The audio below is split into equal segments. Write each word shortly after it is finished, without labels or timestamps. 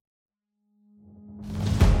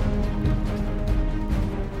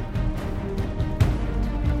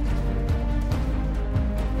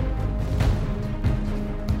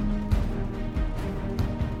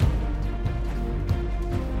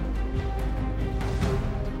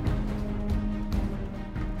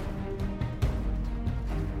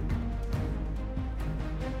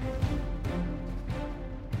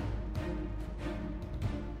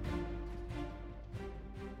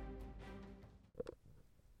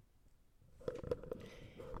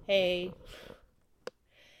Hey,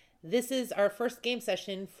 this is our first game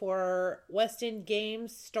session for West End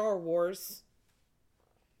Games Star Wars.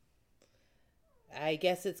 I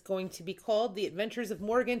guess it's going to be called The Adventures of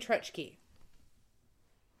Morrigan Tretchki.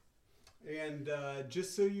 And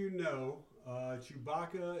just so you know,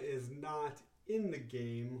 Chewbacca is not in the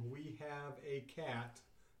game. We have a cat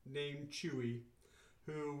named Chewie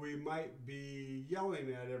who we might be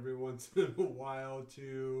yelling at every once in a while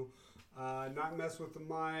to not mess with the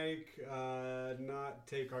mic, not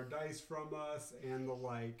take our dice from us, and the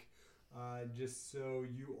like. Just so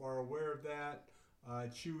you are aware of that.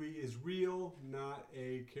 Chewie is real, not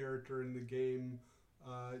a character in the game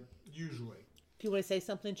usually. Do you want to say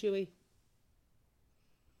something, Chewie?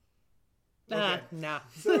 Okay. Nah.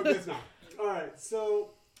 So it's not. All right. So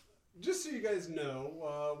just so you guys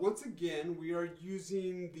know, once again, we are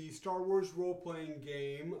using the Star Wars role-playing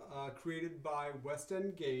game created by West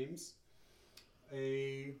End Games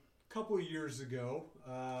a couple of years ago,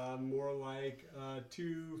 more like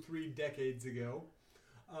 2-3 decades ago.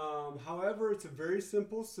 However, it's a very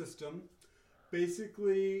simple system.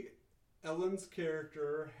 Basically, Ellen's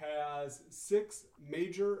character has 6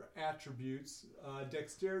 major attributes: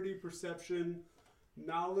 dexterity, perception,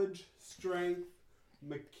 knowledge, strength,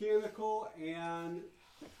 mechanical, and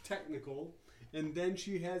technical. And then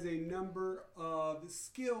she has a number of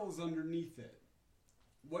skills underneath it.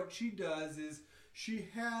 What she does is she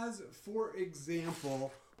has, for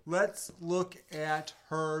example, let's look at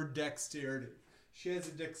her dexterity. She has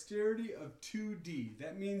a dexterity of 2D.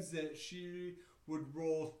 That means that she would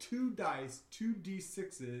roll 2 dice,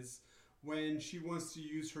 2d6s, when she wants to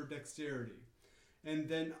use her dexterity. And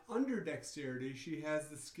then under dexterity, she has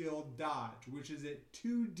the skill dodge, which is at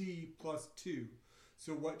 2d plus 2.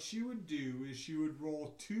 So what she would do is she would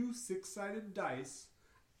roll 2 6-sided dice,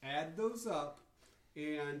 add those up,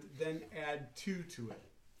 and then add 2 to it.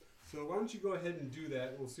 So why don't you go ahead and do that,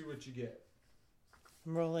 and we'll see what you get.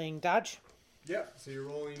 I'm rolling dodge. Yep, so you're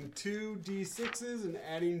rolling 2 d6s and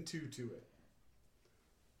adding 2 to it.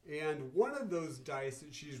 And one of those dice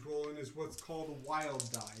that she's rolling is what's called a wild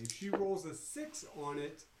die. If she rolls a 6 on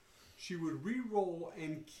it, she would re-roll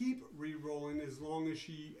and keep re-rolling as long as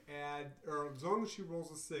she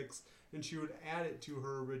rolls a 6, and she would add it to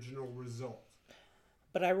her original result.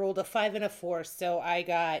 But I rolled a 5 and a 4, so I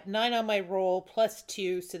got 9 on my roll plus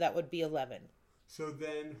 2, so that would be 11. So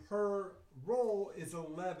then her roll is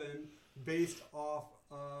 11 based off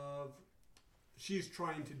of she's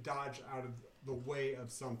trying to dodge out of the way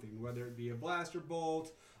of something, whether it be a blaster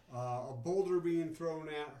bolt, a boulder being thrown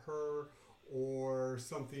at her, or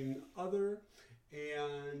something other.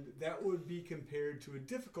 And that would be compared to a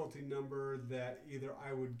difficulty number that either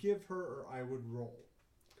I would give her or I would roll.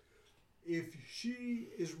 If she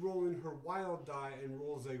is rolling her wild die and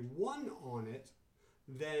rolls a 1 on it,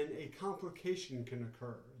 then a complication can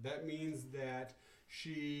occur. That means that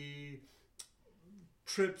she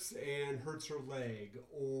trips and hurts her leg,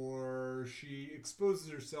 or she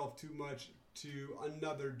exposes herself too much to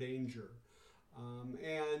another danger.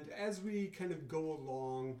 And as we kind of go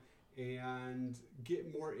along and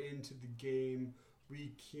get more into the game,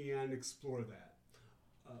 we can explore that.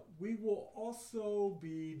 We will also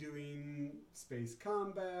be doing space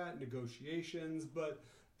combat, negotiations, but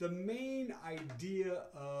the main idea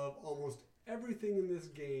of almost everything in this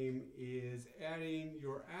game is adding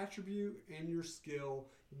your attribute and your skill,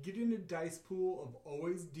 getting a dice pool of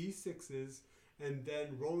always d6s, and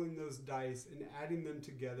then rolling those dice and adding them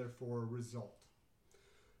together for a result.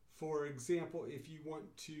 For example, if you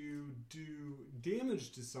want to do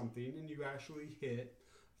damage to something and you actually hit,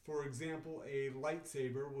 for example, a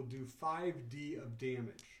lightsaber will do 5d of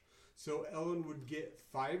damage. So Ellen would get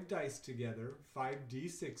 5 dice together,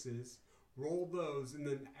 5d6s, roll those, and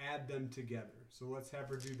then add them together. So let's have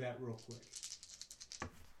her do that real quick.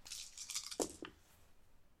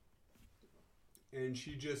 And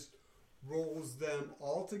she just rolls them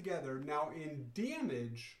all together. Now in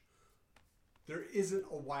damage, there isn't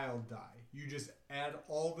a wild die. You just add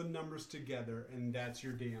all the numbers together, and that's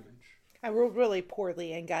your damage. I rolled really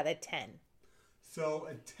poorly and got a 10. So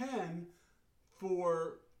a 10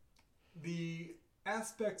 for the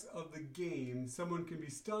aspects of the game, someone can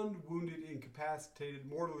be stunned, wounded, incapacitated,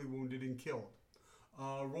 mortally wounded, and killed.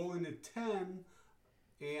 Rolling a 10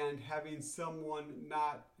 and having someone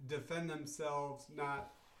not defend themselves,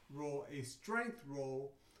 not roll a strength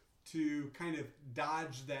roll to kind of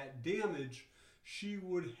dodge that damage, she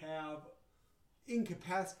would have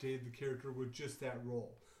incapacitated the character with just that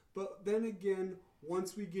roll. But then again,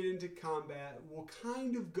 once we get into combat, we'll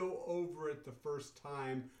kind of go over it the first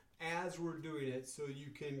time as we're doing it so you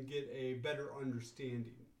can get a better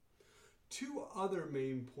understanding. two other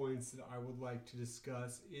main points that I would like to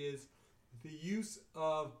discuss is the use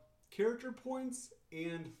of character points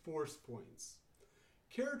and force points.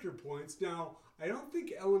 Character points, now, I don't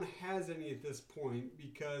think Ellen has any at this point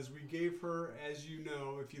because we gave her, as you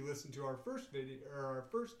know, if you listen to our first video or our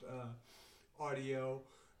first audio,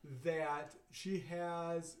 that she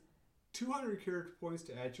has 200 character points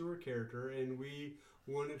to add to her character, and we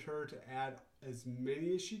wanted her to add as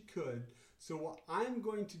many as she could. So what I'm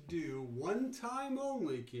going to do, one time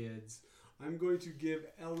only, kids, I'm going to give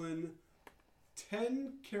Ellen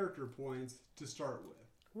 10 character points to start with.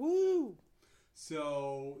 Woo!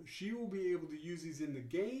 So she will be able to use these in the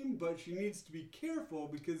game, but she needs to be careful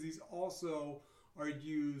because these also are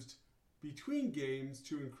used between games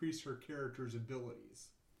to increase her character's abilities.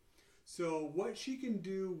 So what she can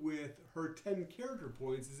do with her 10 character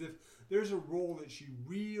points is if there's a role that she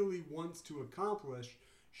really wants to accomplish,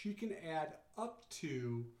 she can add up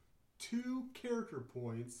to 2 character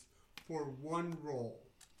points for one role.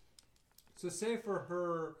 So say for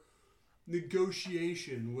her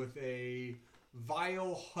negotiation with a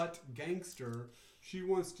vile Hutt gangster, she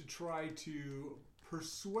wants to try to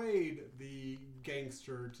persuade the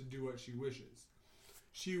gangster to do what she wishes.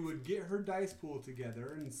 She would get her dice pool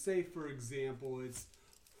together and say, for example, it's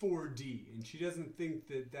 4D, and she doesn't think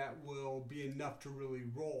that that will be enough to really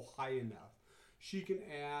roll high enough. She can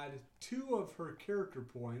add 2 of her character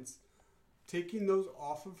points, taking those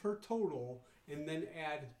off of her total, and then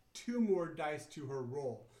add 2 more dice to her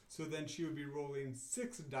roll. So then she would be rolling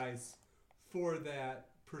 6 dice for that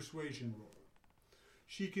persuasion roll.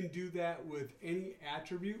 She can do that with any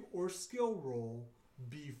attribute or skill roll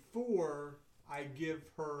before I give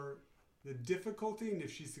her the difficulty and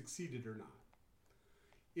if she succeeded or not.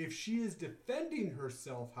 If she is defending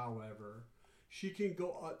herself, however, she can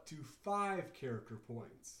go up to 5 character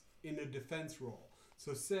points in a defense roll.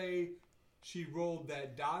 So say she rolled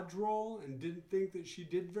that dodge roll and didn't think that she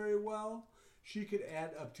did very well, she could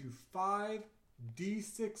add up to 5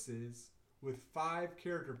 D6s with 5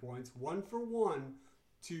 character points, 1 for 1,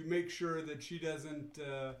 to make sure that she doesn't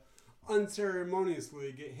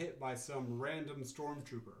unceremoniously get hit by some random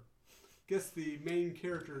stormtrooper. Guess the main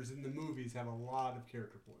characters in the movies have a lot of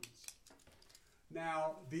character points.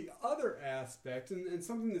 Now, the other aspect, and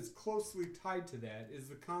something that's closely tied to that, is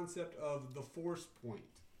the concept of the force point.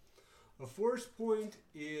 A force point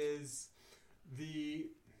is the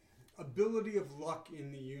ability of luck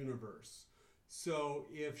in the universe. So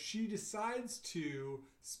if she decides to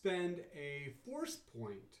spend a force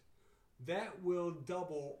point, that will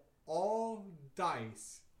double all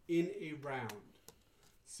dice in a round.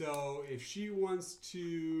 So if she wants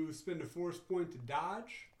to spend a force point to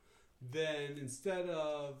dodge, then instead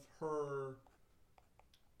of her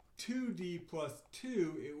 2D plus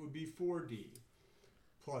 2, it would be 4D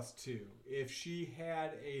plus 2. If she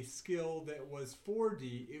had a skill that was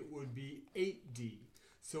 4D, it would be 8D.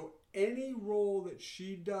 So any roll that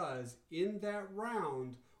she does in that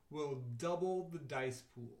round will double the dice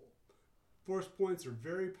pool. Force points are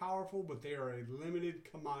very powerful, but they are a limited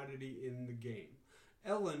commodity in the game.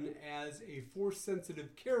 Ellen, as a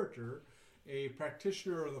force-sensitive character, a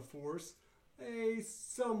practitioner of the Force, a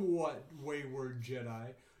somewhat wayward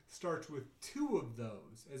Jedi, starts with 2 of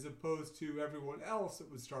those, as opposed to everyone else that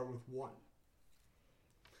would start with 1.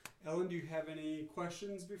 Ellen, do you have any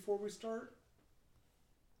questions before we start?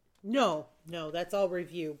 No, that's all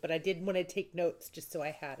review, but I did want to take notes just so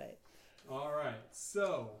I had it. All right,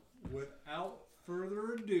 so without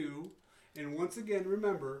further ado, and once again,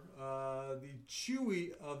 remember, the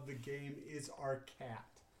Chewie of the game is our cat,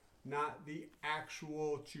 not the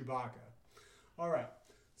actual Chewbacca. All right,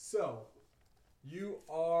 so you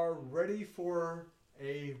are ready for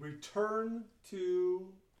a return to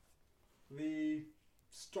the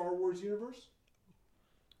Star Wars universe?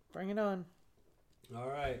 Bring it on. All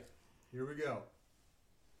right, here we go.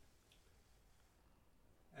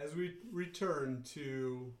 As we return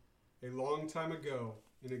to a long time ago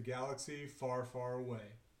in a galaxy far, far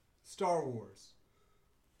away, Star Wars,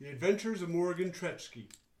 The Adventures of Morrigan Tretchki,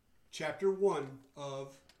 Chapter 1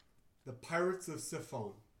 of The Pirates of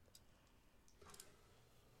Safonne.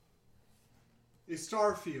 A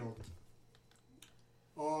star field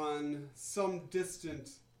on some distant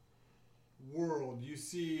world. You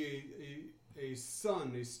see a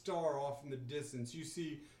sun, a star off in the distance. You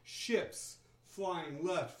see ships flying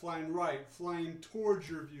left, flying right, flying towards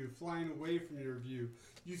your view, flying away from your view.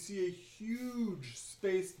 You see a huge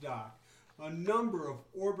space dock, a number of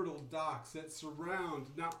orbital docks that surround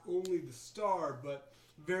not only the star, but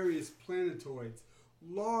various planetoids.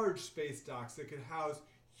 Large space docks that could house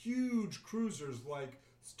huge cruisers like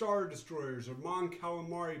Star Destroyers or Mon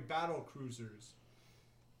Calamari battle cruisers.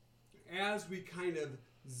 As we kind of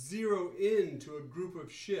zero in to a group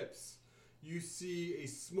of ships, you see a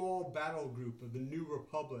small battle group of the New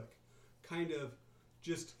Republic kind of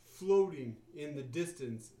just floating in the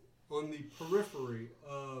distance on the periphery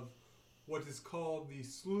of what is called the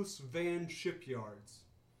Sluice Van shipyards.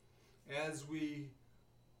 As we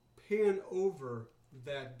pan over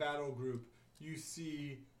that battle group, you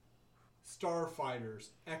see starfighters,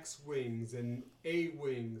 X-Wings and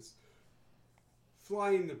A-Wings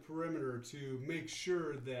flying the perimeter to make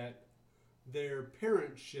sure that their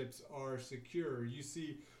parent ships are secure. You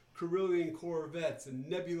see Corellian corvettes and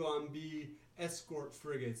Nebulon B escort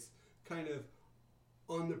frigates kind of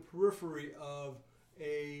on the periphery of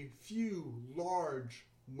a few large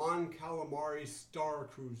Mon Calamari star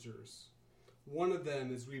cruisers. One of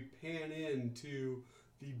them, as we pan into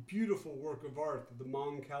the beautiful work of art that the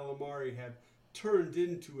Mon Calamari have turned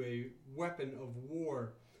into a weapon of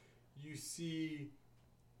war, you see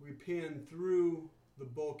we pan through the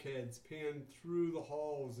bulkheads, pan through the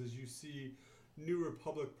halls as you see New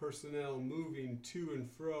Republic personnel moving to and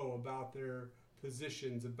fro about their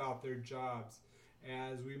positions, about their jobs.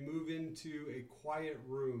 As we move into a quiet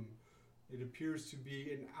room, it appears to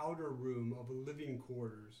be an outer room of a living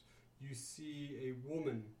quarters. You see a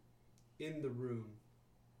woman in the room.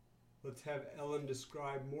 Let's have Ellen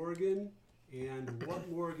describe Morrigan and what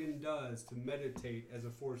Morrigan does to meditate as a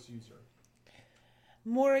Force user.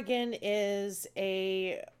 Morrigan is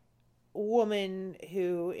a woman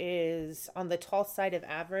who is on the tall side of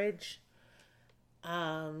average.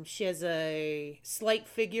 She has a slight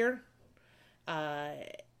figure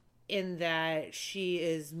in that she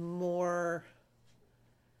is more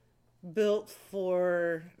built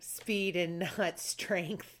for speed and not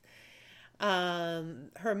strength.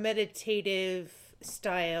 Her meditative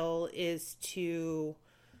style is to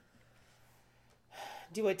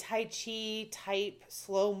do a Tai Chi type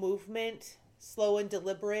slow movement, slow and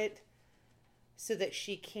deliberate, so that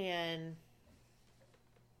she can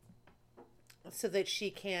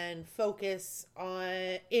focus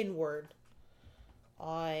on inward,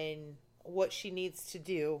 on what she needs to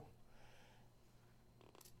do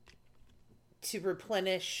to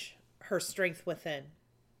replenish her strength within.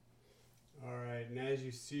 All right, and as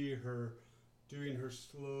you see her doing her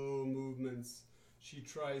slow movements, she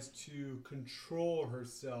tries to control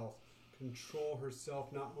herself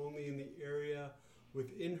not only in the area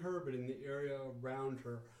within her, but in the area around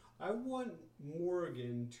her. I want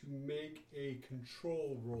Morrigan to make a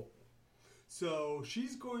control roll. So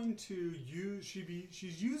she's going to use,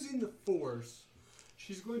 she's using the Force.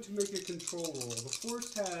 She's going to make a control roll. The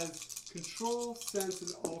Force has control, sense,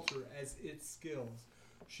 and alter as its skills.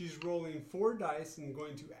 She's rolling 4 dice and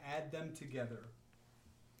going to add them together.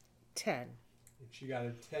 10. She got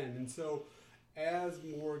a 10. And so as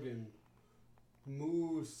Morgan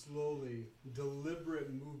moves slowly,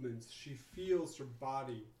 deliberate movements, she feels her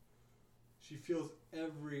body. She feels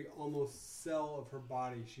every almost cell of her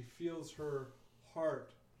body. She feels her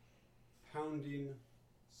heart pounding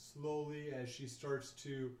slowly as she starts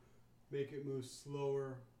to make it move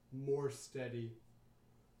slower, more steady.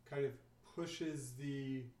 Kind of pushes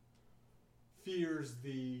the fears,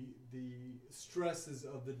 the stresses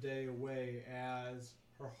of the day away as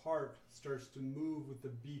her heart starts to move with the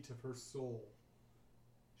beat of her soul.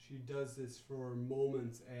 She does this for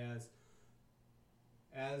moments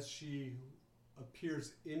as she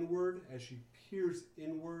appears inward, as she peers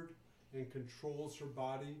inward and controls her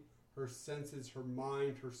body, her senses, her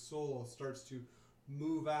mind, her soul starts to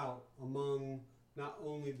move out among not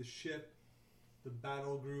only the ship, the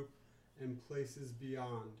battle group, and places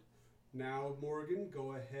beyond. Now, Morgan,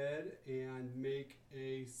 go ahead and make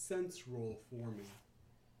a sense roll for me.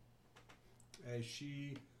 As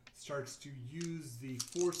she starts to use the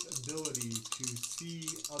Force ability to see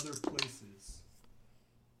other places.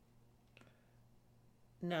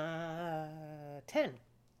 10.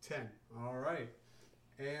 10. All right.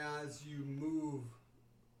 As you move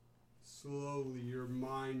slowly, your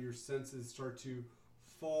mind, your senses start to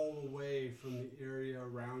fall away from the area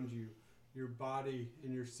around you. Your body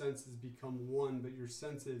and your senses become one, but your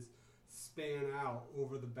senses span out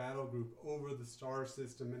over the battle group, over the star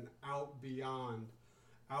system, and out beyond,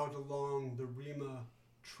 out along the Rima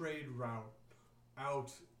trade route,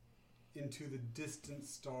 out into the distant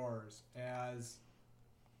stars, as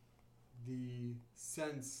the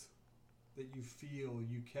sense that you feel,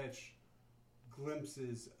 you catch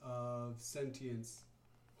glimpses of sentience,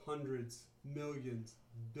 hundreds, millions,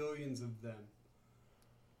 billions of them.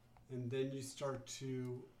 And then you start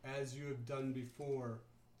to, as you have done before,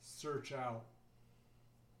 search out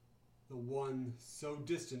the one so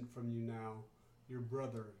distant from you now, your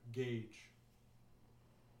brother, Gage.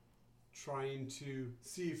 Trying to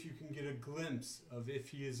see if you can get a glimpse of if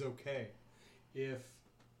he is okay, if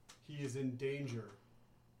he is in danger,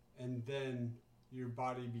 and then your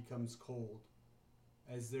body becomes cold,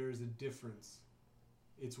 as there is a difference.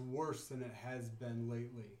 It's worse than it has been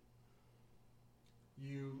lately.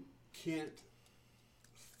 You can't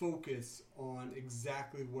focus on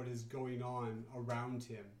exactly what is going on around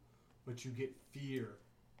him, but you get fear,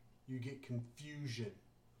 you get confusion.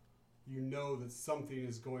 You know that something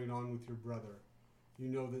is going on with your brother. You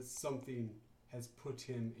know that something has put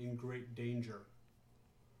him in great danger.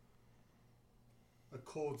 A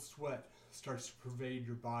cold sweat starts to pervade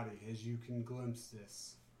your body as you can glimpse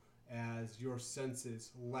this, as your senses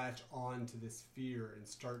latch on to this fear and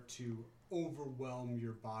start to overwhelm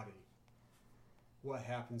your body. What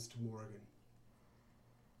happens to Morrigan?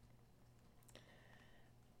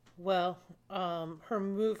 Well, her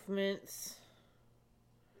movements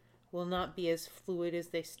will not be as fluid as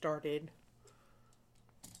they started.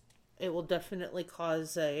 It will definitely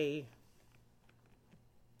cause a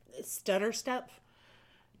stutter step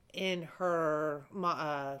in her,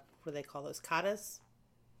 what do they call those, katas?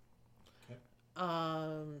 Okay.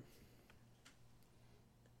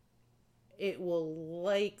 It will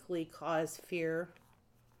likely cause fear.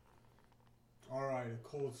 All right, a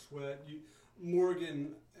cold sweat.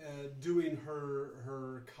 Morgan, doing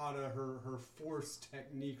her kata, her force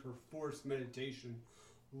technique, her force meditation,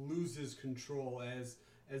 loses control as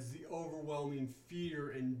the overwhelming fear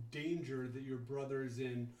and danger that your brother is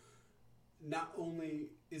in not only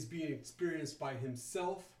is being experienced by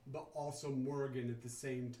himself, but also Morgan at the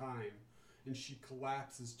same time. And she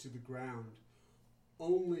collapses to the ground,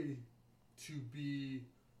 only to be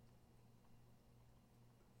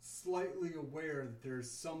slightly aware that there's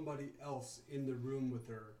somebody else in the room with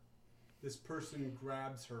her. This person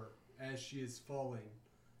grabs her as she is falling,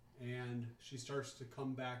 and she starts to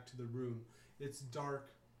come back to the room. It's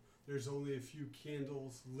dark. There's only a few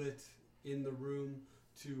candles lit in the room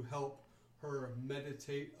to help her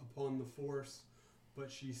meditate upon the force, but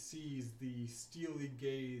she sees the steely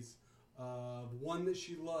gaze of one that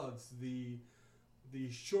she loves, the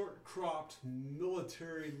short-cropped,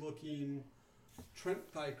 military-looking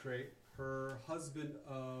Trent Thykrate, her husband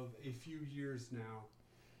of a few years now,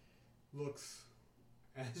 looks,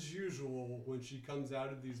 as usual, when she comes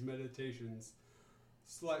out of these meditations,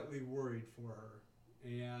 slightly worried for her.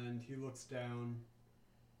 And he looks down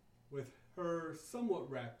with her somewhat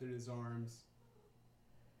wrapped in his arms.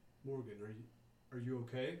 Morgan, are you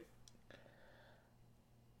okay?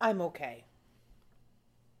 I'm okay.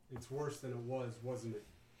 It's worse than it was, wasn't it?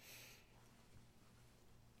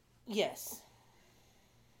 Yes.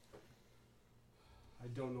 I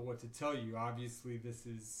don't know what to tell you. Obviously, this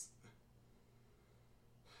is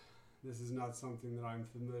not something that I'm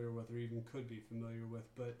familiar with or even could be familiar with,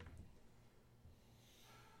 but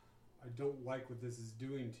I don't like what this is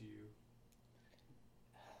doing to you.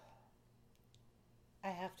 I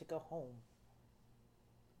have to go home.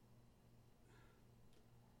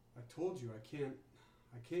 I told you I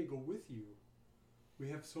can't go with you. We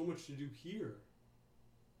have so much to do here.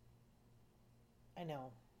 I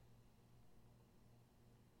know.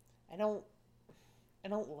 I don't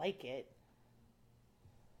like it.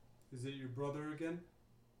 Is it your brother again?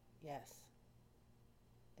 Yes.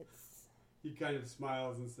 He kind of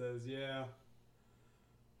smiles and says, yeah,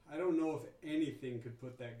 I don't know if anything could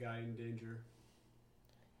put that guy in danger.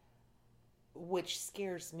 Which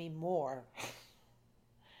scares me more.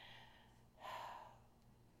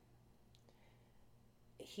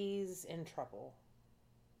 He's in trouble.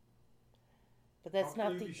 But that's How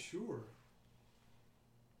not can you be sure?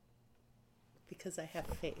 Because I have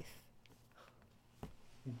faith.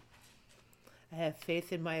 I have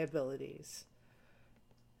faith in my abilities.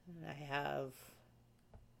 I have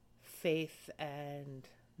faith and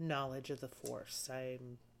knowledge of the Force.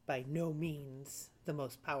 I'm by no means the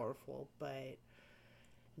most powerful, but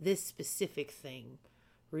this specific thing,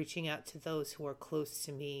 reaching out to those who are close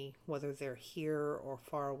to me, whether they're here or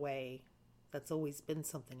far away, that's always been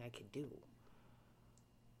something I could do.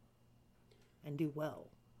 And do well.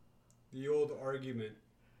 The old argument,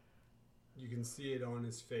 you can see it on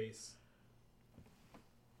his face.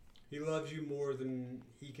 He loves you more than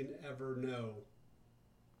he can ever know.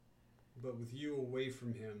 But with you away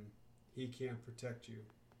from him, he can't protect you.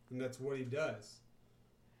 And that's what he does.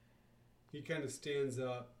 He kind of stands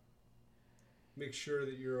up, makes sure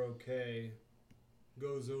that you're okay,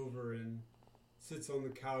 goes over and sits on the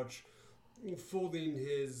couch, folding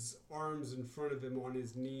his arms in front of him on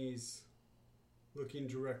his knees, looking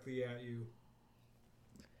directly at you.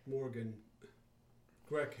 Morgan,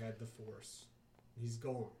 Greg had the Force. He's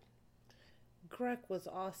gone. Greg was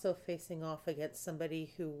also facing off against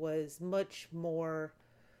somebody who was much more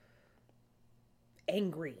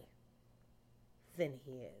angry than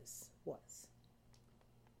he was.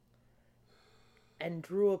 And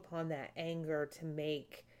drew upon that anger to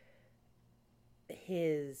make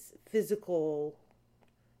his physical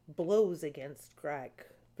blows against Greg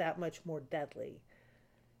that much more deadly.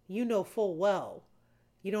 You know full well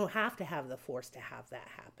you don't have to have the Force to have that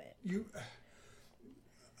happen.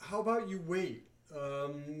 How about you wait?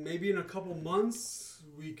 Maybe in a couple months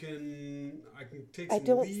I can take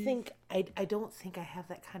some leave. I don't think I have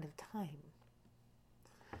that kind of time.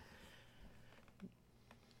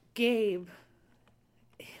 Gabe,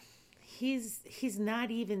 he's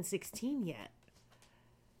not even 16 yet.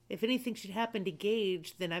 If anything should happen to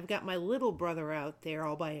Gage, then I've got my little brother out there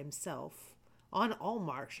all by himself on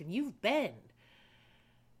Allmarsh, and you've been.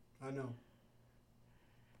 I know.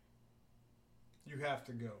 You have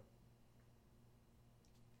to go.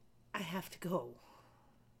 I have to go.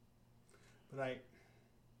 But I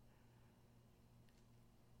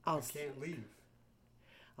can't leave.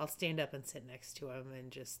 I'll stand up and sit next to him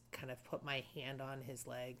and just kind of put my hand on his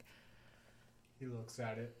leg. He looks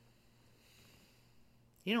at it.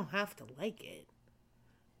 You don't have to like it.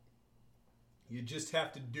 You just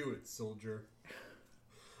have to do it, soldier.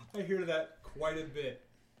 I hear that quite a bit.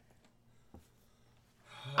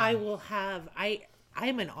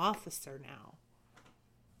 I'm an officer now.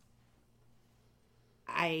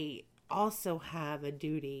 I also have a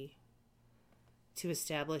duty to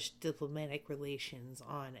establish diplomatic relations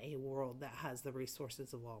on a world that has the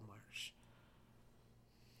resources of Allmarsh.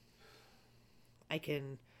 I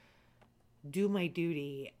can do my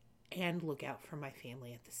duty and look out for my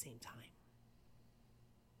family at the same time.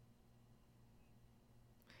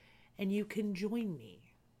 And you can join me.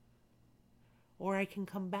 Or I can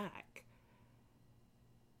come back.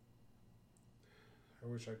 I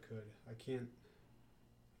wish I could. I can't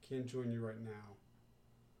join you right now.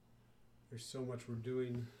 There's so much we're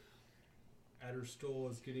doing. Adderstole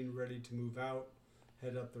is getting ready to move out,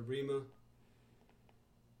 head up the Rima.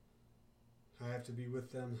 I have to be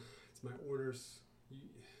with them. It's my orders.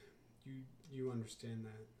 You understand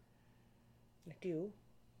that. I do.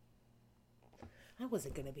 I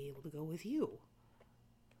wasn't going to be able to go with you.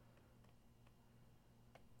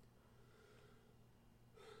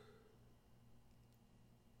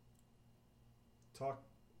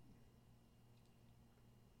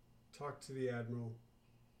 Talk to the Admiral.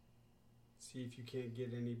 See if you can't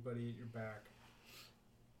get anybody at your back.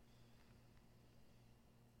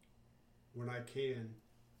 When I can,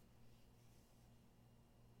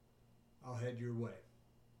 I'll head your way.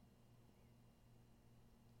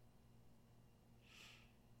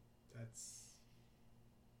 That's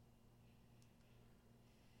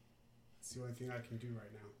the only thing I can do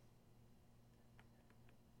right now.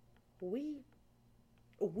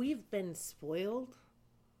 We've been spoiled,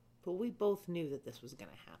 but we both knew that this was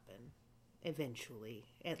going to happen eventually,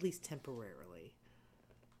 at least temporarily.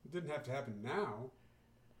 It didn't have to happen now.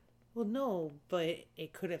 Well, no, but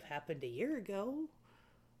it could have happened a year ago.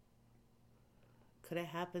 Could have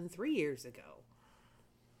happened 3 years ago.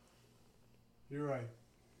 You're right.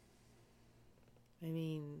 I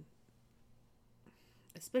mean,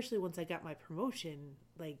 especially once I got my promotion,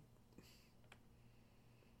 like,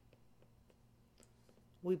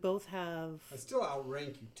 we both have... I still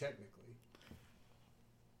outrank you technically.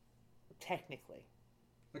 Technically.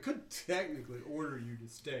 I could technically order you to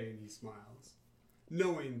stay, and he smiles,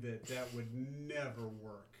 knowing that would never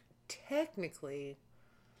work. Technically.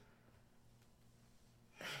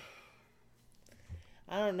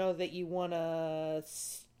 I don't know that you want to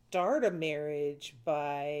start a marriage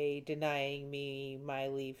by denying me my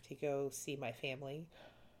leave to go see my family.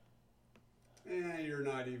 You're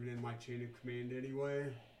not even in my chain of command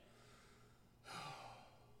anyway.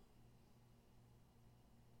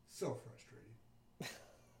 So frustrating.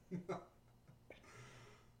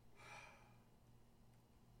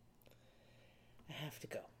 I have to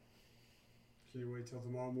go. Can you wait till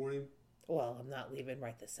tomorrow morning? Well, I'm not leaving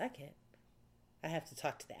right this second. I have to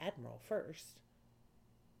talk to the Admiral first.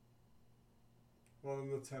 Well,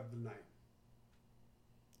 then let's have the night.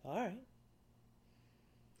 All right.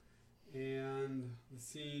 And the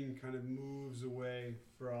scene kind of moves away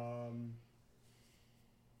from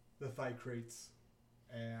the Thykrates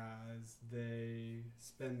as they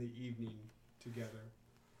spend the evening together.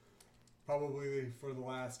 Probably for the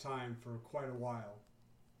last time for quite a while.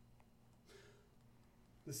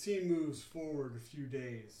 The scene moves forward a few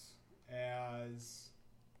days as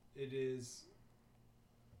it is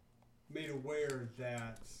made aware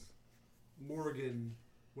that Morgan,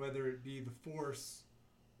 whether it be the Force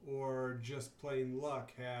or just plain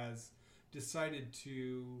luck, has decided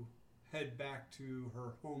to head back to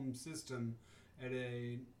her home system at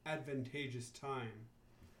an advantageous time.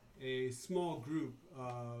 A small group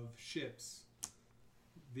of ships,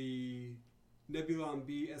 the Nebulon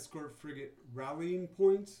B escort frigate Rallying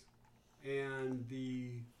Point and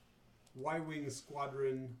the Y-Wing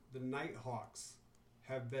Squadron, the Nighthawks,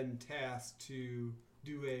 have been tasked to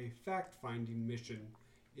do a fact-finding mission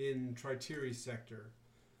in Triteri sector.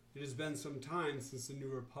 It has been some time since the New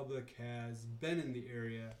Republic has been in the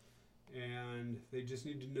area, and they just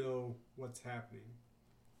need to know what's happening.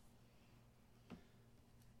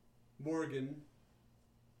 Morgan,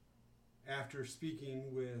 after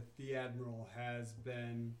speaking with the Admiral, has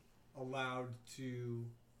been allowed to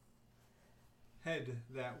head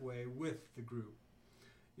that way with the group.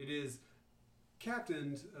 It is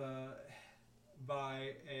captained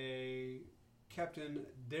by a Captain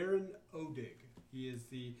Darren Odig. He is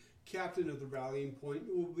the captain of the Rallying Point,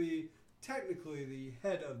 who will be technically the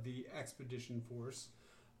head of the expedition force,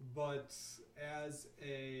 but as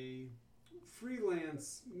a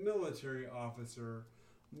freelance military officer,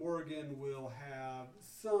 Morgan will have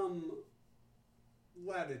some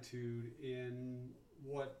latitude in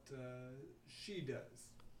what she does.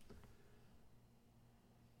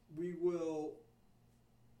 We will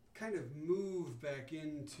kind of move back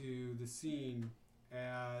into the scene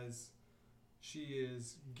as she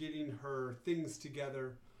is getting her things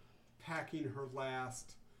together, packing her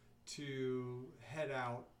last to head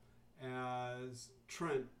out, as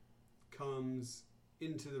Trent comes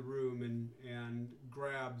into the room and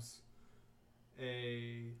grabs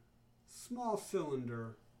a small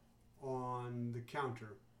cylinder on the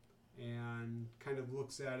counter and kind of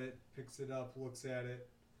looks at it, picks it up, looks at it,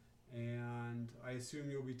 and I assume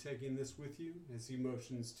you'll be taking this with you, as he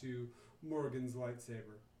motions to Morgan's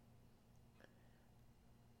lightsaber.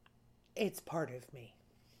 It's part of me.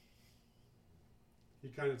 He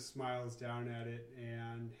kind of smiles down at it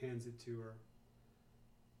and hands it to her.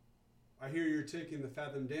 I hear you're taking the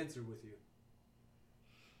Fathom Dancer with you.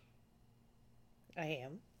 I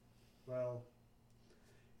am. Well,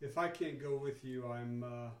 if I can't go with you, I'm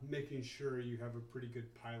making sure you have a pretty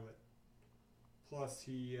good pilot. Plus,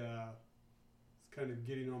 he is kind of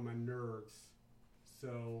getting on my nerves.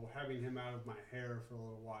 So having him out of my hair for a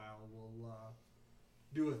little while will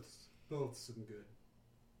do us both some good.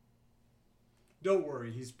 Don't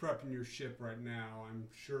worry, he's prepping your ship right now. I'm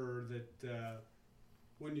sure that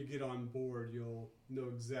when you get on board, you'll know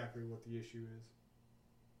exactly what the issue is.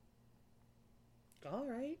 All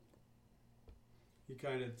right. He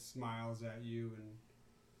kind of smiles at you, and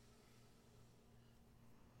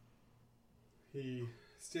he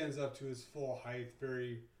stands up to his full height,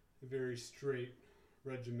 very, very straight,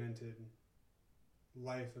 regimented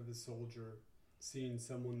life of a soldier, seeing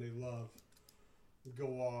someone they love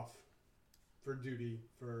go off for duty,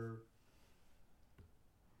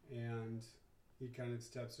 and he kind of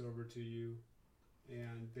steps over to you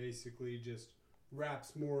and basically just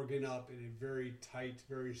wraps Morgan up in a very tight,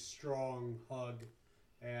 very strong hug,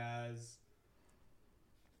 as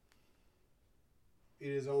it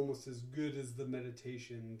is almost as good as the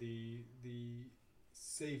meditation, the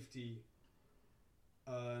safety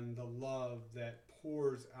and the love that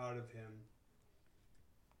pours out of him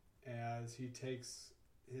as he takes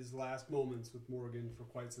his last moments with Morgan for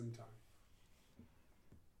quite some time.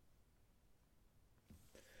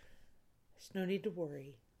 There's no need to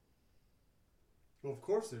worry. Well, of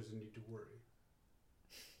course there's a need to worry.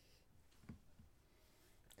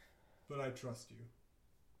 But I trust you.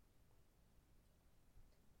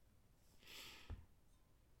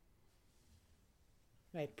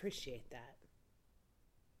 I appreciate that.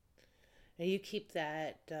 Now you keep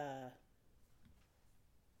that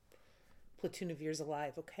platoon of yours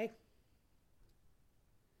alive, okay?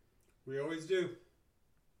 We always do.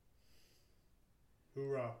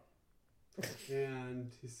 Hoorah.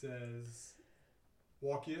 And he says,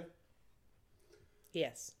 walk you?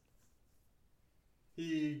 Yes.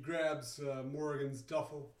 He grabs Morgan's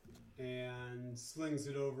duffel and slings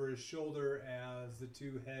it over his shoulder as the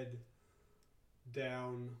two head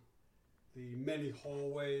down the many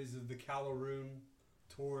hallways of the Calaroon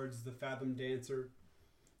towards the Fathom Dancer,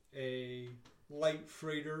 a light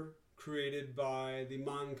freighter created by the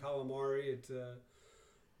Mon Calamari. It's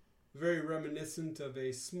very reminiscent of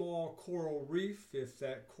a small coral reef, if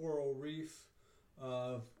that coral reef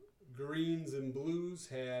of greens and blues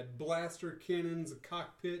had blaster cannons, a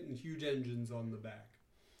cockpit, and huge engines on the back.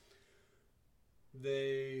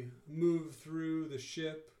 They move through the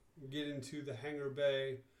ship, get into the hangar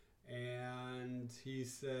bay, and he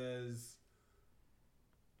says,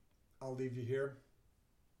 I'll leave you here.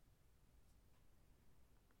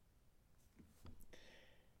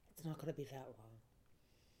 It's not going to be that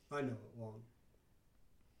long. I know it won't.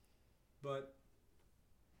 But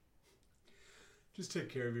just take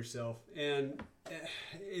care of yourself. And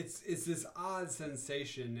it's this odd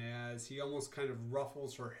sensation as he almost kind of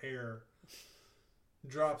ruffles her hair,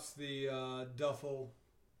 drops the duffel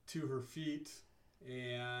to her feet,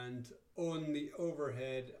 and on the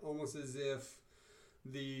overhead, almost as if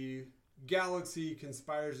the galaxy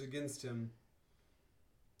conspires against him.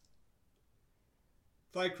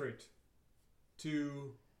 Thykrate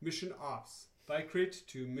to mission ops. Thykrate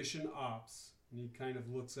to mission ops. And he kind of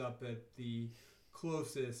looks up at the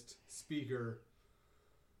closest speaker,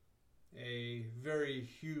 a very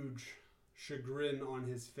huge chagrin on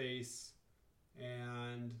his face,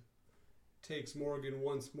 and takes Morgan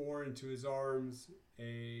once more into his arms,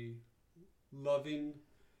 a loving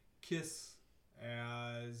kiss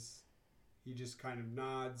as he just kind of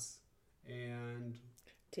nods and...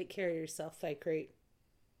 Take care of yourself, Thykrate.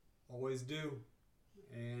 Always do.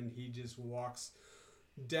 And he just walks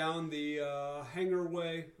down the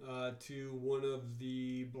hangarway to one of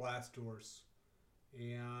the blast doors.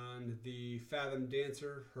 And the Fathom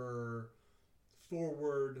Dancer, her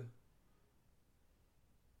forward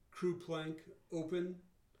crew plank open,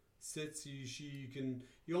 sits. You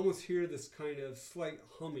almost hear this kind of slight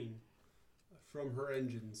humming from her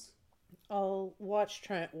engines. I'll watch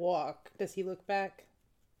Trent walk. Does he look back?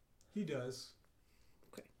 He does.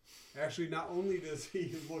 Okay. Actually, not only does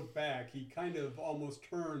he look back, he kind of almost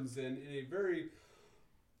turns and in a very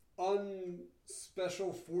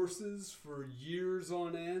unspecial forces for years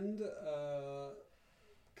on end,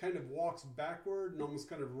 kind of walks backward and almost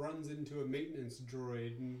kind of runs into a maintenance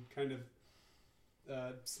droid and kind of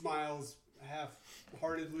smiles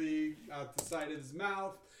half-heartedly out the side of his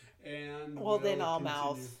mouth. And well, then I'll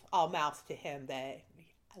mouth to him that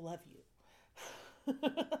I love you.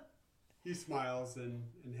 He smiles and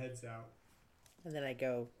heads out. And then I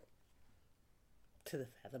go to the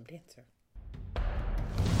Fathom Dancer.